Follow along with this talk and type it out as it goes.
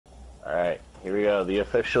Alright, here we go. The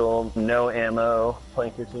official no ammo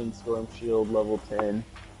Plankerton Storm Shield level 10.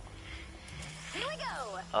 Here we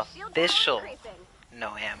go. Official no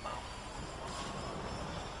ammo.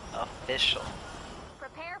 Official.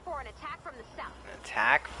 Prepare for an attack from the south. An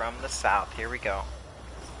attack from the south. Here we go.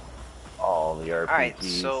 All the RPGs. Alright,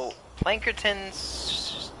 so Plankerton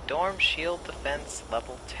Storm Shield Defense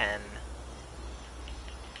level 10.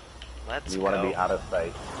 Let's go. You want to be out of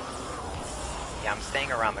sight. Yeah, I'm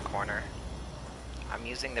staying around the corner. I'm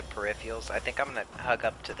using the peripherals. I think I'm gonna hug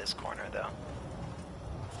up to this corner though.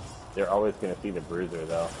 They're always going to see the bruiser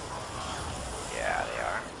though. Yeah, they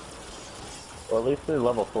are. Well, at least they're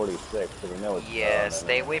level 46, so we know it's yeah,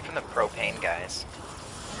 stay away from the propane guys.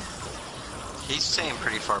 He's staying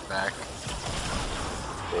pretty far back.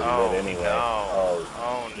 Oh, anyway. no.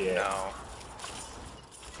 Oh, yeah. No.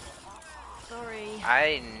 Sorry.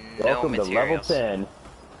 I know Welcome materials. to level 10.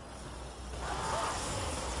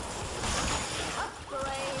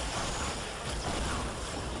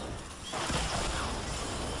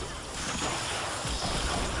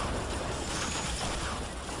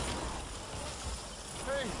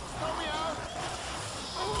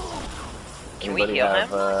 Can we heal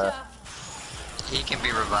him? He can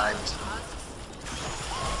be revived.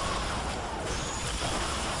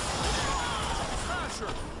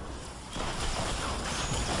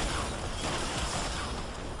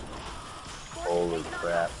 Holy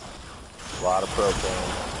crap. A lot of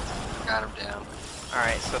propane. Got him down.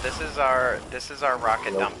 Alright, so this is our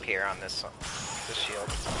rocket dump here on this shield.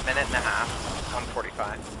 Minute and a half.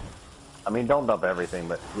 145. I mean, don't dump everything,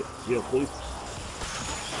 but heal, please.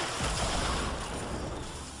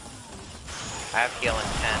 I have heal in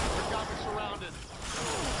 10.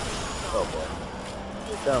 Oh boy.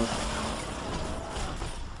 Here it comes.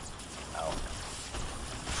 Ow.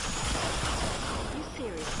 You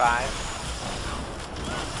serious? 5.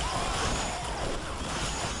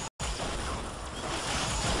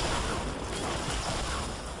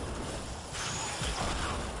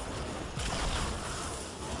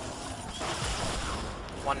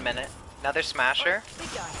 One minute. Another smasher. Big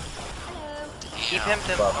guy. Hello. Keep him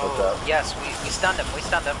to. Buff, what's Oh, up? yes, we stunned him. We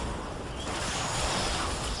stunned him.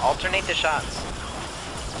 Alternate the shots.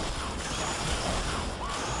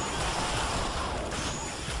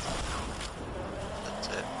 That's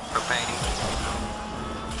it. Propane.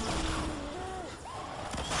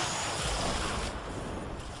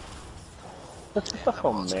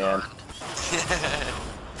 Oh man.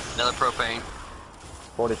 Another propane.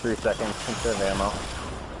 43 seconds, conserve ammo.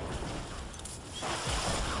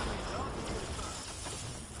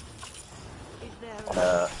 Is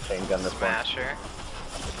there Chain gun this one. Smasher.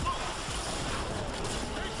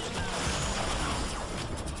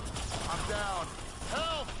 I'm down.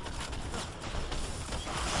 Help!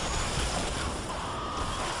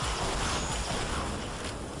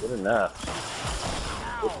 Good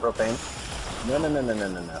enough. Good propane.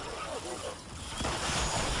 No.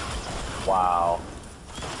 Wow.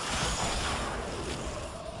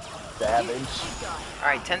 Savage.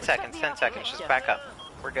 Alright, 10 seconds, 10 seconds. Just back up.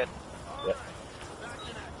 We're good. Yep.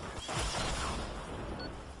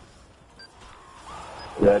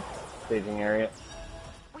 Good. Staging area.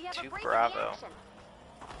 We have a 2 break in Bravo. the action.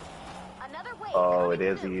 Another wave Oh, coming it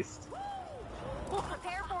is through. east.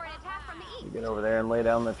 Prepare for an attack from the You east. get over there and lay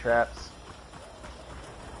down the traps.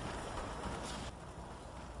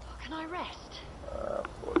 Can I rest?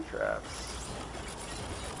 4 traps.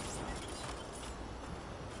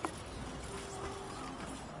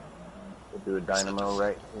 We'll do a dynamo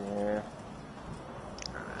right here.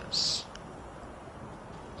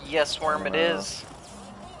 Yes, Worm, it is.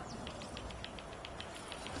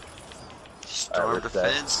 Storm we're set.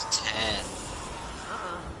 defense 10.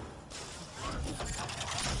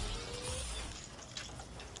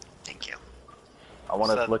 Thank you. I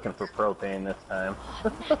want us So- looking for propane this time. I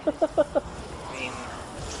mean,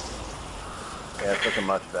 Yeah, it's looking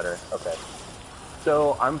much better. Okay.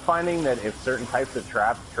 So I'm finding that if certain types of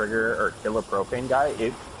traps trigger or kill a propane guy,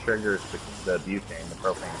 it triggers the butane, the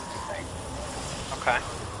propane thing. okay.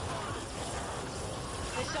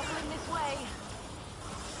 We're shuffling this way.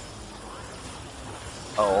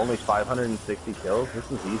 Oh, only 560 kills? This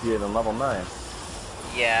is easier than level 9.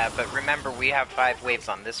 Yeah, but remember, we have 5 waves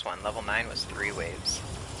on this one. Level 9 was 3 waves.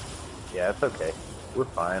 Yeah, it's okay. We're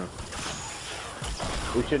fine.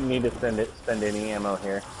 We shouldn't need to spend any ammo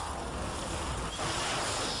here.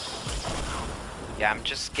 Yeah, I'm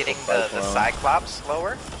just getting the Cyclops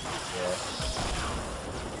slower. Yeah.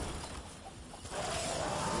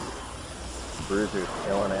 Bruiser's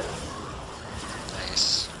killing it.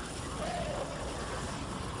 Nice.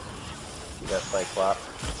 You got Cyclops.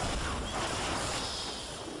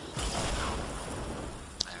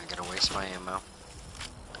 waste my ammo.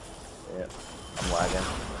 Yeah, I'm lagging.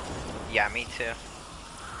 Yeah, me too.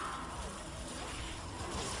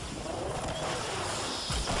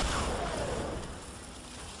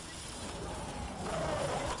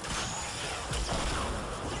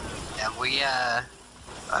 Yeah,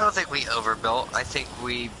 I don't think we overbuilt. I think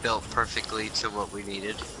we built perfectly to what we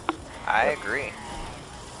needed. I agree.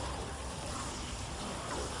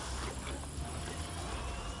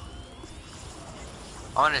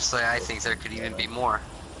 Honestly, I think there could even be more.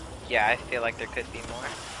 Yeah, I feel like there could be more.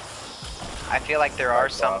 I feel like there are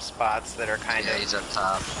some spots that are kind Yeah, of he's up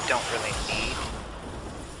top. don't really need.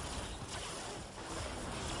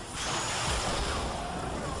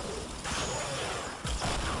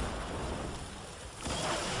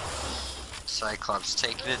 Cyclops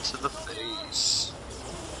taking it to the face.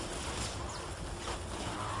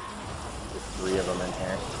 There's 3 of them in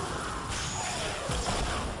here.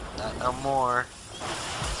 Not no more.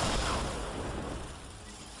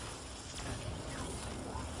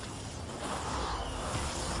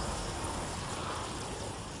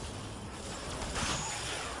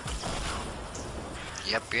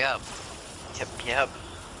 Yep. Yep.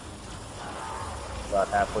 About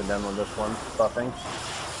halfway done with this one, buffing.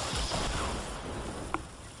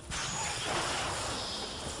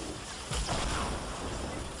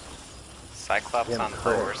 Cyclops Yeah, on the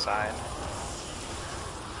crit. lower side.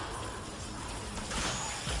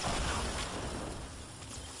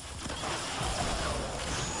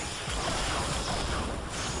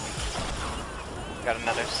 Got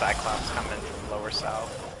another Cyclops coming from lower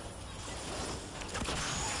south.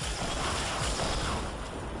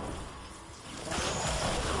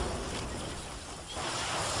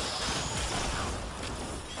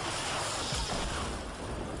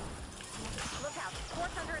 Look out.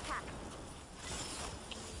 Fort's under attack.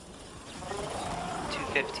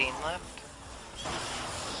 215 left.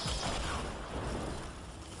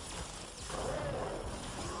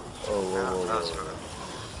 Oh, That was good.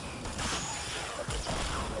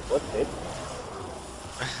 What's it?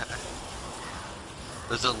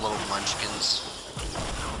 Those are little munchkins.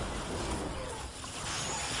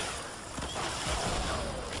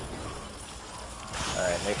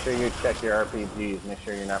 Alright, make sure you check your RPGs. Make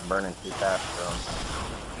sure you're not burning too fast for them.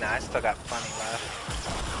 Nah, I still got plenty left.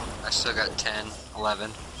 I still got 10,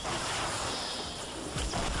 11.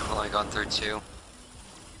 I've only gone through 2.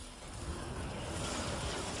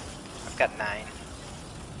 I've got 9.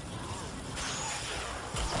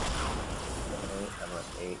 I'm at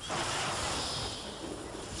 8.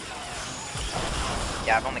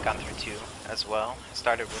 Yeah, I've only gone through 2 as well. I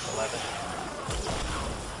started with 11.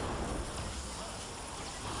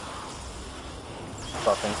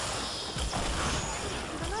 Buffing.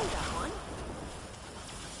 I know that one.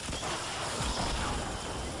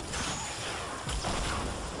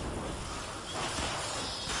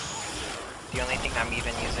 The only thing I'm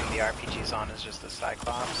even using the RPGs on is just the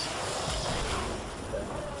Cyclops. Okay.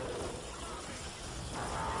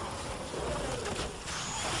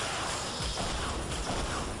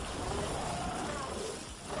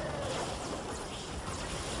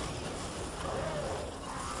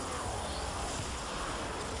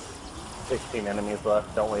 16 enemies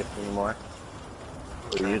left. Don't waste any more.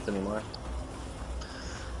 Or use any more.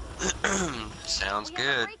 Sounds We have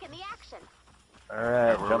a good. break in the action.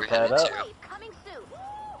 Alright, Where are jump we that headed up. to? Wave coming soon.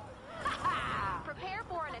 Prepare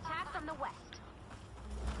for an attack from the west.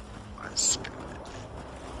 That's good.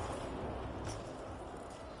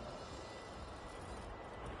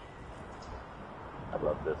 I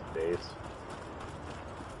love this base.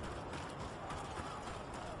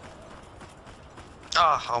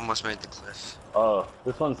 Ah, almost made the cliff. Oh,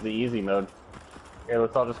 this one's the easy mode. Here,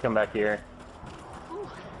 let's all just come back here. Ooh,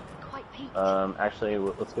 quite peaked. Actually,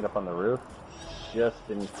 let's get up on the roof. Just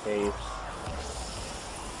in case.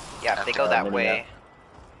 Yeah, if they go that mini way, map.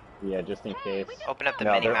 Yeah, just in case. open up the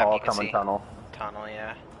No, mini they're map. all You can coming see tunnel. tunnel.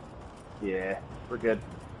 Yeah. Yeah, we're good.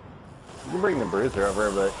 You can bring the bruiser over,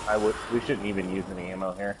 but we shouldn't even use any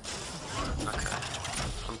ammo here. Okay.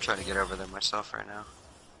 I'm trying to get over there myself right now.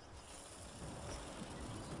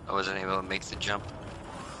 I wasn't able to make the jump.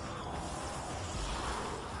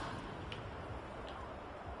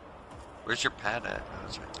 Where's your pad at? Oh,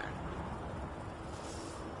 it's right there.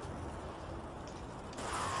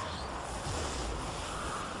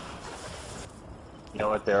 You know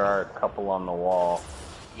what? There are a couple on the wall.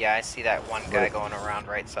 Yeah, I see that one guy going around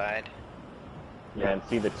right side. Yeah, and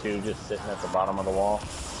see the 2 just sitting at the bottom of the wall.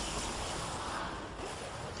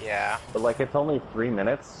 Yeah. But like, it's only 3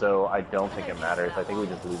 minutes, so I don't think it matters. I think we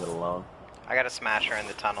just leave it alone. I got a smasher in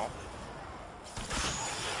the tunnel.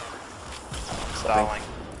 I'm stalling.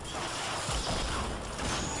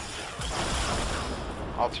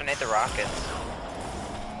 Alternate the rockets.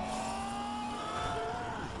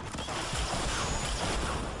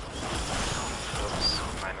 Whoops,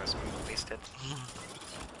 mine was wasted.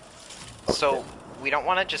 So, we don't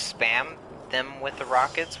want to just spam them with the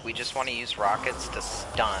rockets, we just want to use rockets to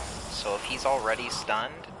stun. So if he's already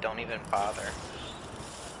stunned, don't even bother.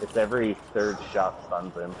 It's every third shot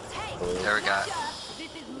stuns him. There we go. This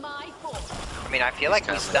is my fault. I mean, I feel like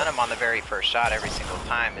we stun him on the very first shot every single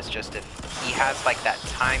time. It's just if he has like that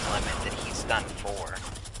time limit that he's stunned for.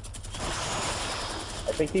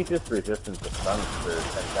 I think he's just resistant to stuns for 10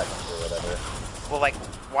 seconds or whatever. Well, like,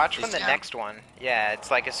 watch from He's the down. next one. Yeah,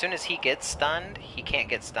 it's like as soon as he gets stunned, he can't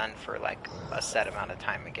get stunned for like a set amount of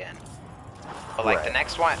time again. But like the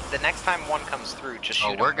next time one comes through, just shoot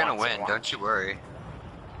Oh, him we're gonna once and win, watch. don't you worry.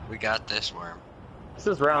 We got this, Worm. This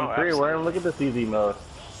is round Oh, 3, absolutely. Worm. Look at this easy mode.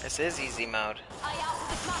 This is easy mode. Eye out for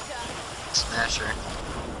the smasher. Smasher.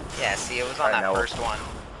 Yeah, see, it was on that Alright, now first one.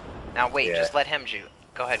 Now wait, Yeah. just let him shoot.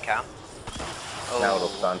 Go ahead, Cal. Now it'll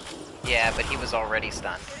Oh, stun. yeah, but he was already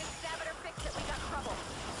stunned. Good examiner fix it. We got trouble.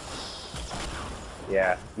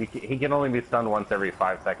 Yeah, he can only be stunned once every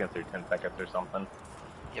 5 seconds or 10 seconds or something.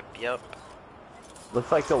 Yep, yep.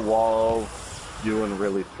 Looks like the wall's doing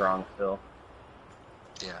really strong still.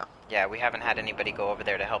 Yeah. Yeah, we haven't had anybody go over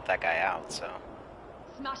there to help that guy out, so.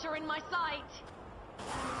 Smasher in my sight.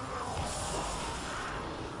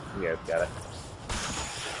 You guys got it.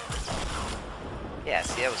 Yeah,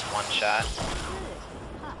 see, that was one shot.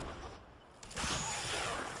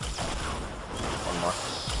 One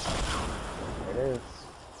more. There it is.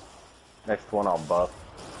 Next one I'll buff.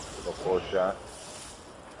 Go 4 shot.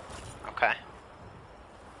 Okay.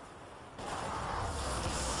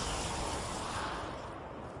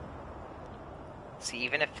 See,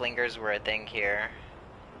 even if flingers were a thing here,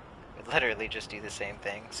 we'd literally just do the same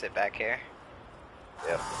thing. Sit back here.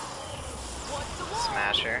 Yep.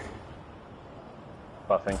 Smasher.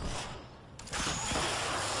 Buffing.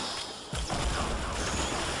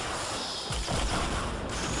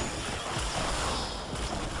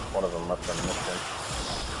 One of them must have missed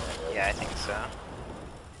him. Yeah, I think so.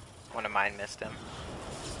 One of mine missed him.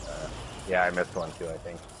 Yeah, I missed one too, I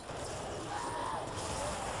think.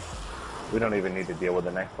 We don't even need to deal with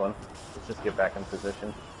the next one. Let's just get back in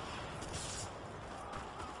position.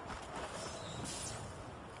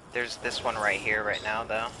 There's this one right here right now,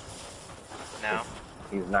 though. No?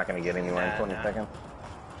 He's not going to get anywhere in 20 No. seconds.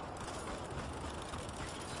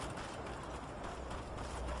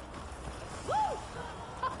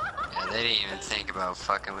 Yeah, they didn't even think about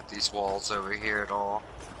fucking with these walls over here at all.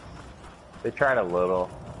 They tried a little.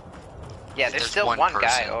 Yeah, there's There's still one one guy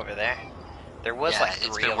person. over there. There was Yeah, like it's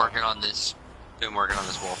 3 been of working them. on this. Been working on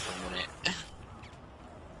this wall for a minute.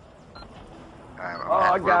 Alright, Oh,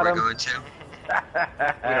 I got where him. we're going to? We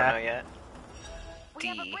don't know yet. We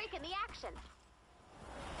have a D. break in the action.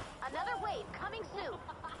 Another wave coming soon.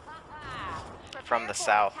 From Prepare the for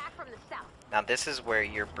south. Attack from the south. Now this is where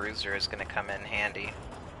your bruiser is going to come in handy.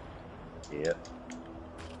 Yep.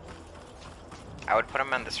 I would put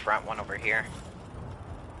him on this front one over here.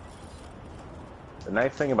 The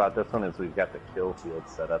nice thing about this one is we've got the kill field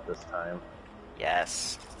set up this time.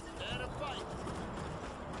 Yes.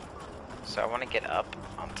 So I want to get up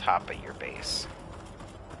on top of your base.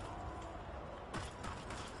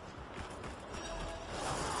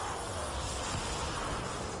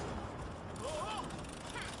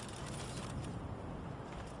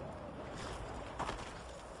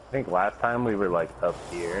 I think last time we were like up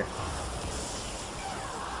here.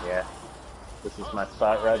 Yeah. This is my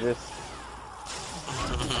spot, Mrodgers.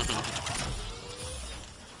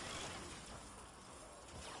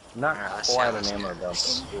 Not Alright, let's see quite how an this ammo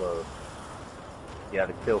goes. dump, but close. Yeah,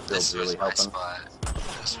 the kill field's This was really my helping. spot.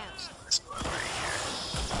 This was my spot right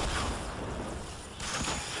here.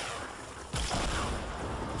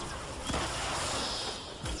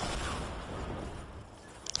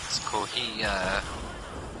 It's cool.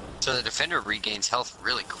 So the defender regains health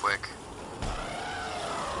really quick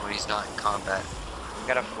when he's not in combat. We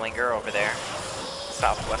got a flinger over there.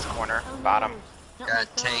 Southwest corner, bottom. Got a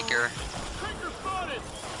tanker.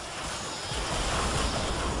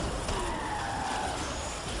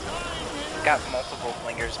 Got multiple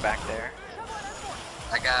flingers back there.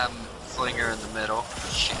 I got a flinger in the middle.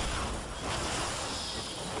 Shit.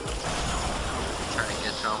 Trying to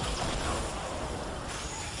get to him.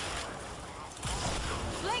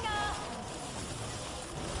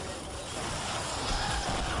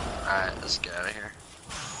 Alright, let's get out of here.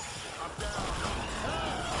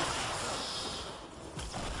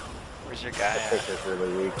 Where's your guy I think it's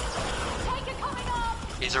really weak. Tanker coming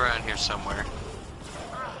up. He's around here somewhere.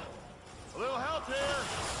 A little help here.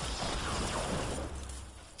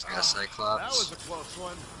 got That Cyclops. was a close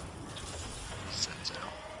one. Senzo.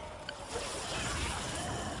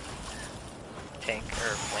 Tank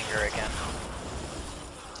or flinger again.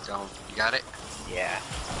 Don't. You got it? Yeah.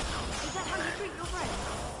 Is that how you treat your friends?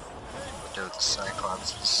 What do with the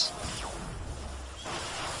Cyclops?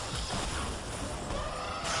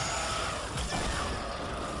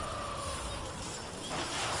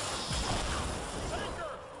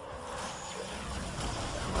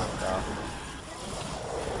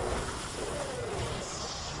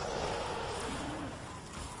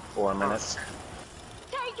 Four minutes.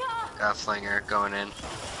 Taker! Got Flinger going in.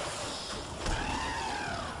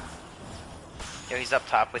 Yo, he's up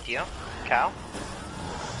top with you, Cal.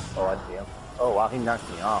 Oh, I see him. Oh, wow, he knocked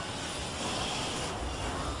me off.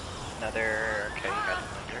 Another. Okay, you got the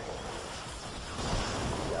flinger.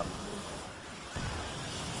 Yep.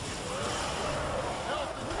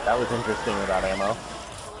 That was interesting without ammo.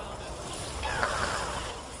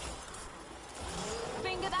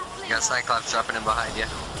 Finger that You flinger! got Cyclops dropping in behind you.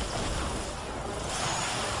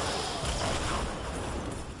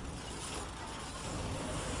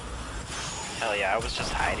 Hell yeah, I was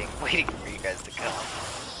just hiding, waiting for you guys to come.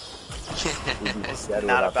 We'd be was dead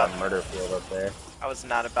not without about- that murder field up there. I was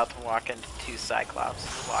not about to walk into two Cyclops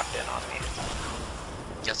who walked in on me.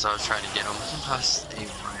 Guess I was trying to get him. I was aiming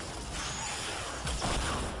right.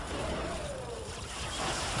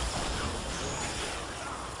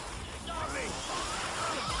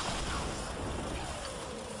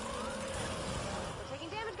 We're taking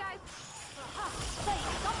damage, guys. Say,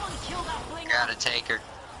 someone kill that flinger! Gotta take her.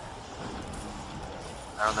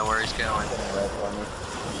 I don't know where he's going. Getting red for me.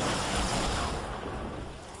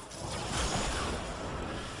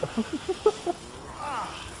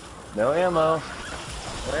 No ammo.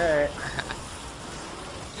 Alright.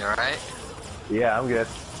 You alright? Yeah, I'm good.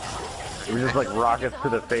 It was just like rockets to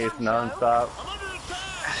the face non-stop. I'm under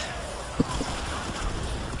attack!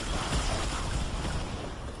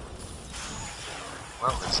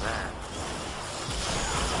 What was that?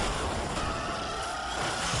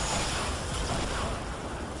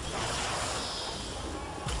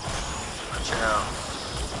 Watch out.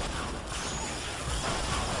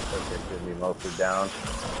 I think they should be mostly down.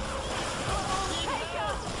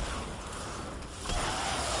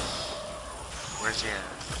 Where's he at?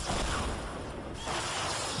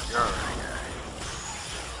 You're alright, guy.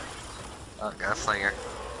 Oh, got a flinger.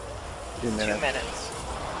 2 minutes. 2 minutes.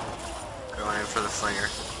 Going in for the flinger.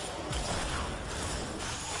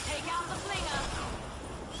 Take out the flinger!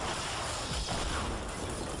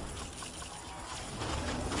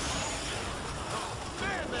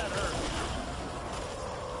 Man, that hurt!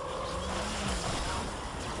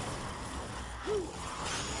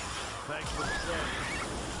 Thanks for the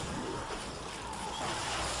save.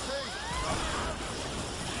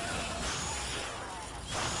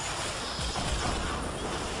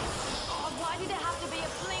 Oh, why did it have to be a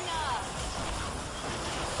flinger?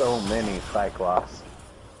 So many Cyclops.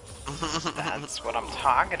 That's what I'm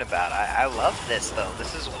talking about. I love this though.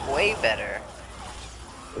 This is way better.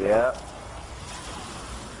 Yeah.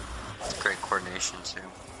 Great coordination, too.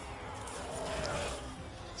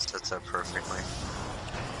 Sets up perfectly.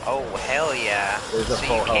 Oh hell yeah! There's a So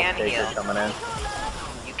full you can health taker heal. coming in.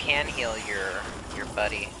 You can heal your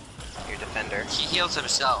buddy, your defender. He heals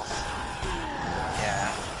himself.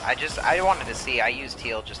 Yeah. I wanted to see. I used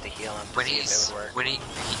heal just to heal him to When see if he's it would work. when he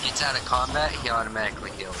gets out of combat, he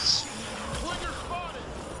automatically heals. Flinger spotted!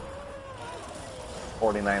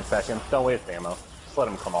 49 seconds. Don't waste ammo. Just let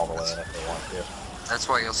them come all the way in if they want to. That's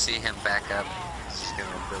why you'll see him back up. He's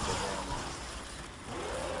gonna improve it.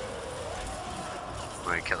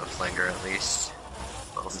 We're gonna kill a flinger at least.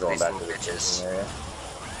 Both of Going these back little to the bitches. staging area.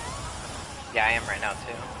 Yeah, I am right now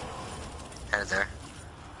too. Head there.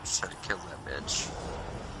 Just try to kill that bitch.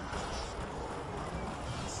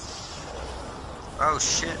 Oh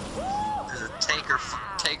shit! There's a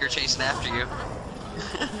taker chasing after you.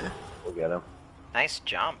 We'll get him. Nice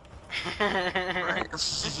jump. Right.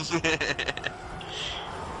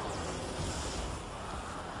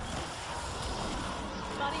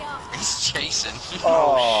 Buddy up! He's chasing.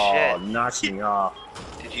 Oh, shit. Knocked me off.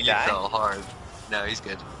 Did you You die? fell hard. No, he's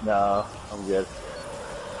good. No, I'm good.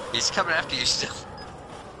 He's coming after you still.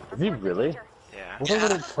 Is he really? Yeah. What a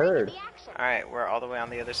little turd. The action. Alright, we're all the way on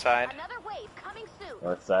the other side. Another wave coming soon.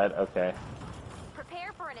 North side? Okay.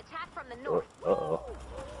 Prepare for an attack from the north. Uh-oh.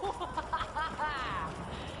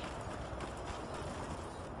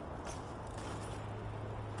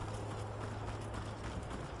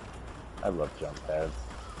 I love jump pads.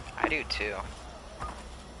 I do too.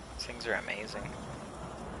 These things are amazing.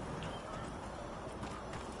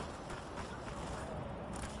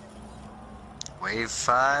 Way Wave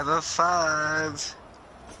 5 of 5.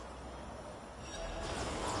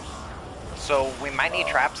 So we might need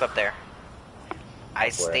traps up there.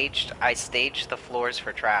 I Where? staged the floors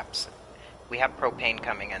for traps. We have propane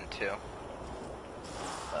coming in too.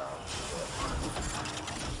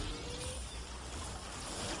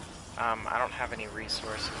 I don't have any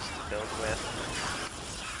resources to build with.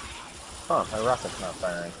 Huh, my rocket's not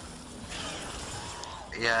firing.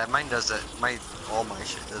 Yeah, mine does it. All my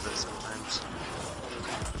shit does it sometimes.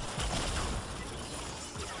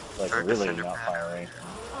 Like, Or really defender not pad. firing.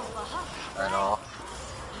 At all.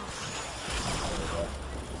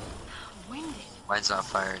 Winded. Mine's not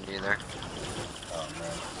firing either. Oh,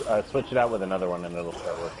 man. Switch it out with another one and it'll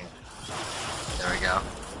start working. There we go.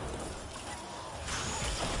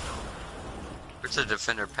 Where's the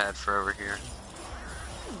defender pad for over here?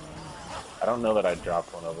 I don't know that I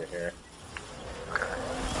dropped one over here. Okay.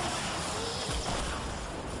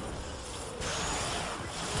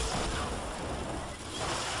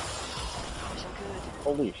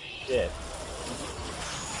 Holy shit.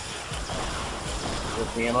 Is this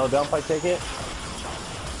the ammo dump, I take it?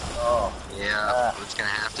 Oh. Yeah, it's gonna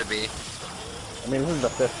have to be. I mean, this is the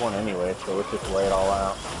 5th one anyway, so let's just lay it all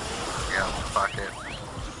out. Yeah, fuck it.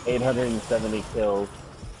 870 kills.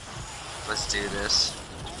 Let's do this.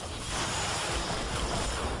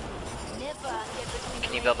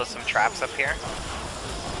 Can you build us some traps up here?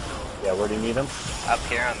 Yeah, where do you need them? Up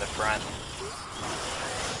here on the front.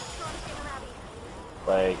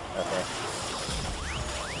 Like, okay.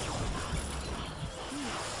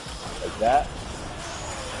 Like that?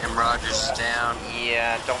 And Mrodgers is down.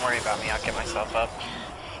 Yeah, don't worry about me. I'll get myself up.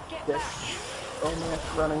 Yes. Oh man,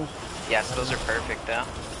 it's running. Yes, those are perfect though.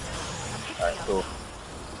 Alright, cool.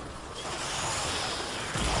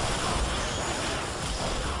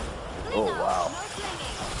 Oh wow.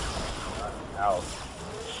 Ouch.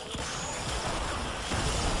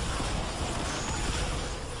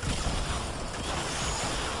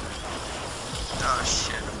 Oh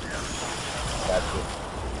shit, I'm down. That's it.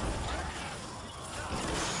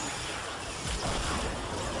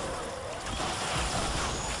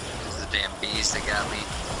 This is the damn bees that got me.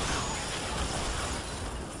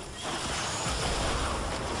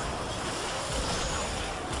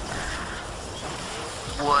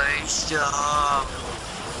 Waste up.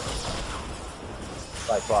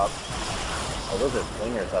 Cyclops. Oh, those are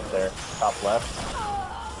slingers up there. Top left.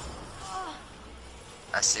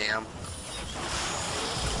 I see him.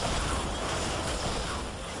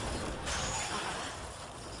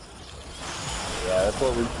 Yeah, that's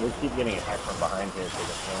what we keep getting attacked from behind here for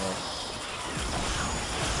the slinger.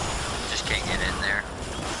 Just can't get in there.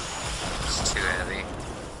 It's too heavy.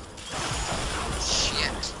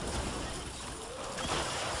 Shit.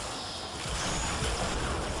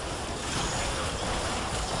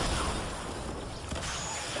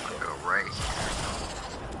 I'm gonna go right here.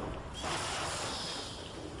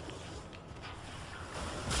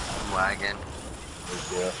 I'm lagging. Me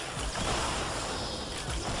too.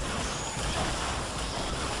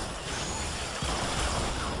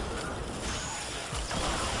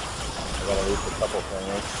 I got at least a couple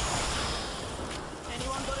slingers.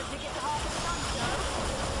 Anyone got a ticket to half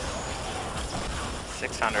the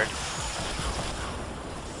 600.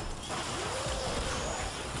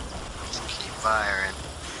 Just keep firing.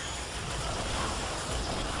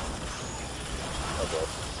 Okay.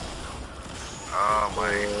 Oh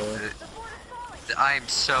my. I'm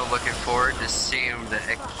so looking forward to seeing the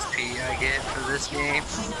XP I get for this game.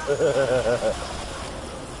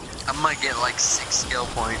 I'm gonna get like 6 skill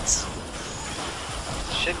points.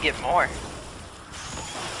 Should get more.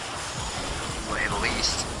 Well, at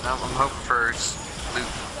least. I'm hoping for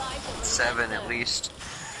loot 7 at least.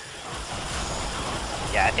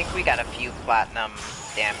 Yeah, I think we got a few platinum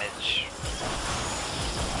damage.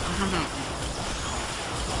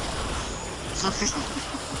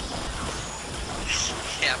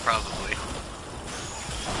 Yeah, probably.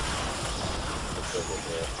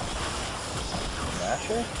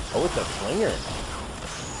 Masher? Oh, it's a slinger.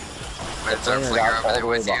 But it's our flinger over there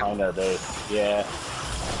with you. Behind our base. Yeah.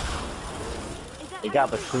 It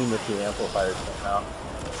got between the two amplifiers somehow.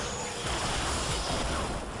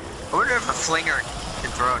 I wonder if a flinger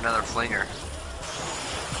can throw another flinger.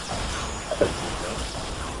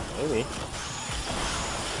 Maybe.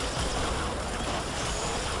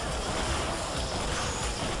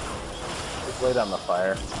 Just lay down the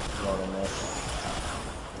fire. Throw it in there.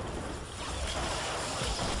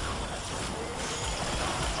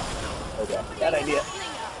 Okay, bad idea.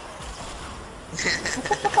 Is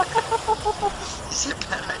it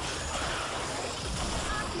bad?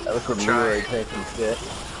 That was from Try Leroy it. taking shit.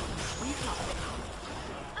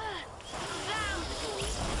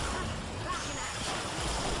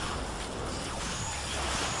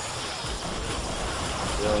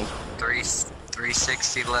 Really?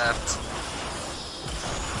 360 left.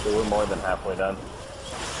 So we're more than halfway done.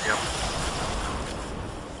 Yep.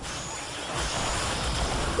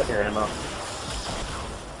 Get your ammo.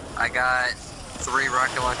 I got 3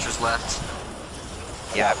 rocket launchers left.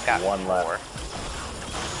 Yeah, I've got one left.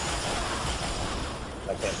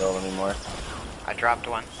 4. I can't build anymore. I dropped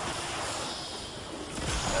one.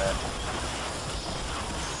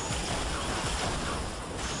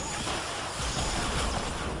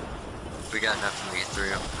 We got enough to get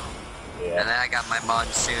through. Yeah. And then I got my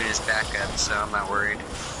monsoon as backup, so I'm not worried.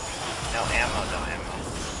 No ammo, no ammo.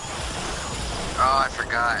 Oh, I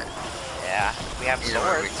forgot. Yeah, we have Either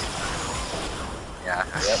way, swords. Yeah.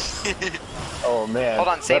 Yep. Oh man. Hold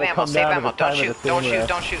on, save Let it ammo, come save down to ammo. the Don't time of shoot, the don't thing shoot, where-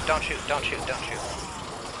 don't shoot, don't shoot, don't shoot, don't shoot.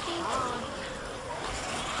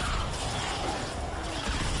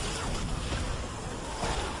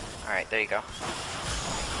 Alright, there you go.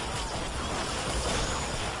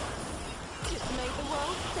 Just make the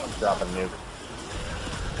world safe. Drop a nuke.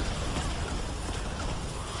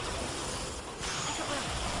 Take a breath.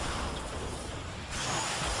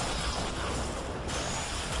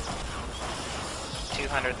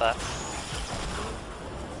 200 left.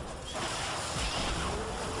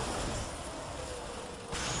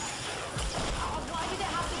 Oh, why did it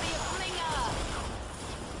have to be a flinger?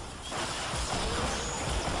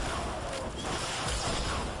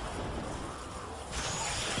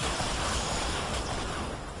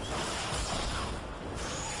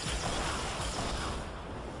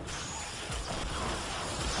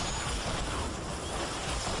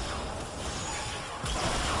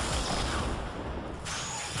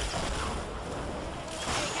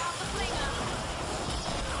 Take out the flinger.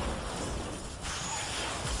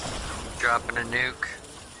 Dropping a nuke.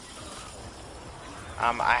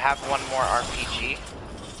 I have one more RPG.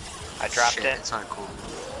 I dropped Shit, it. it's not cool.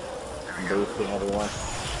 There we go. Boosting everyone.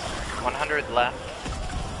 100 left.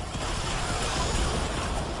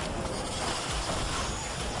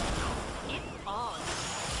 It's on.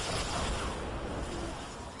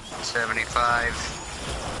 75.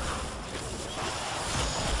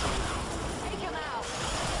 Take him out.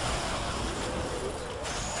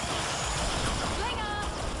 Flinger.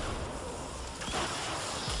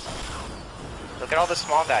 Look at all the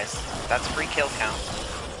small guys. That's free kill count.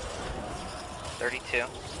 32.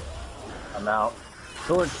 I'm out.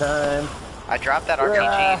 Sword time. I dropped that RPG,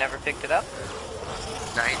 Yeah. you never picked it up?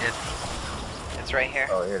 No, he did. It's right here.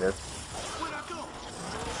 Oh, here it is. Where'd I go?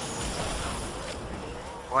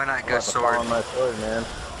 Why not I'm go about to fall on sword? my sword, man.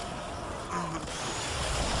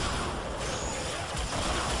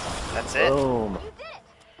 That's it. Boom. You did it.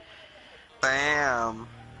 Bam.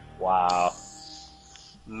 Wow.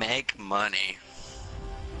 Make money.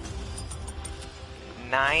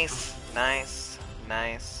 Nice, nice,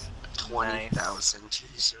 nice. 20,000,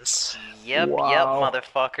 Jesus. Yep, Wow. yep,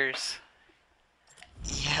 motherfuckers.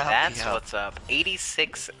 Yeah, That's what's up.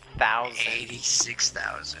 86,000.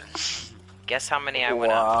 86,000. Guess how many I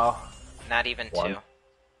went up? Wow. Not even 2. One.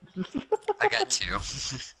 I got 2.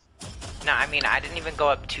 No, I mean, I didn't even go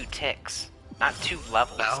up 2 ticks. Not 2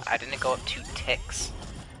 levels. No? I didn't go up 2 ticks.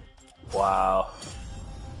 Wow.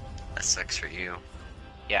 That sucks for you.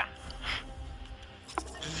 Yeah.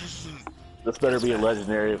 This better be a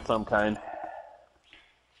legendary of some kind.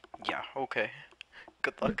 Yeah, okay.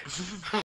 Good luck.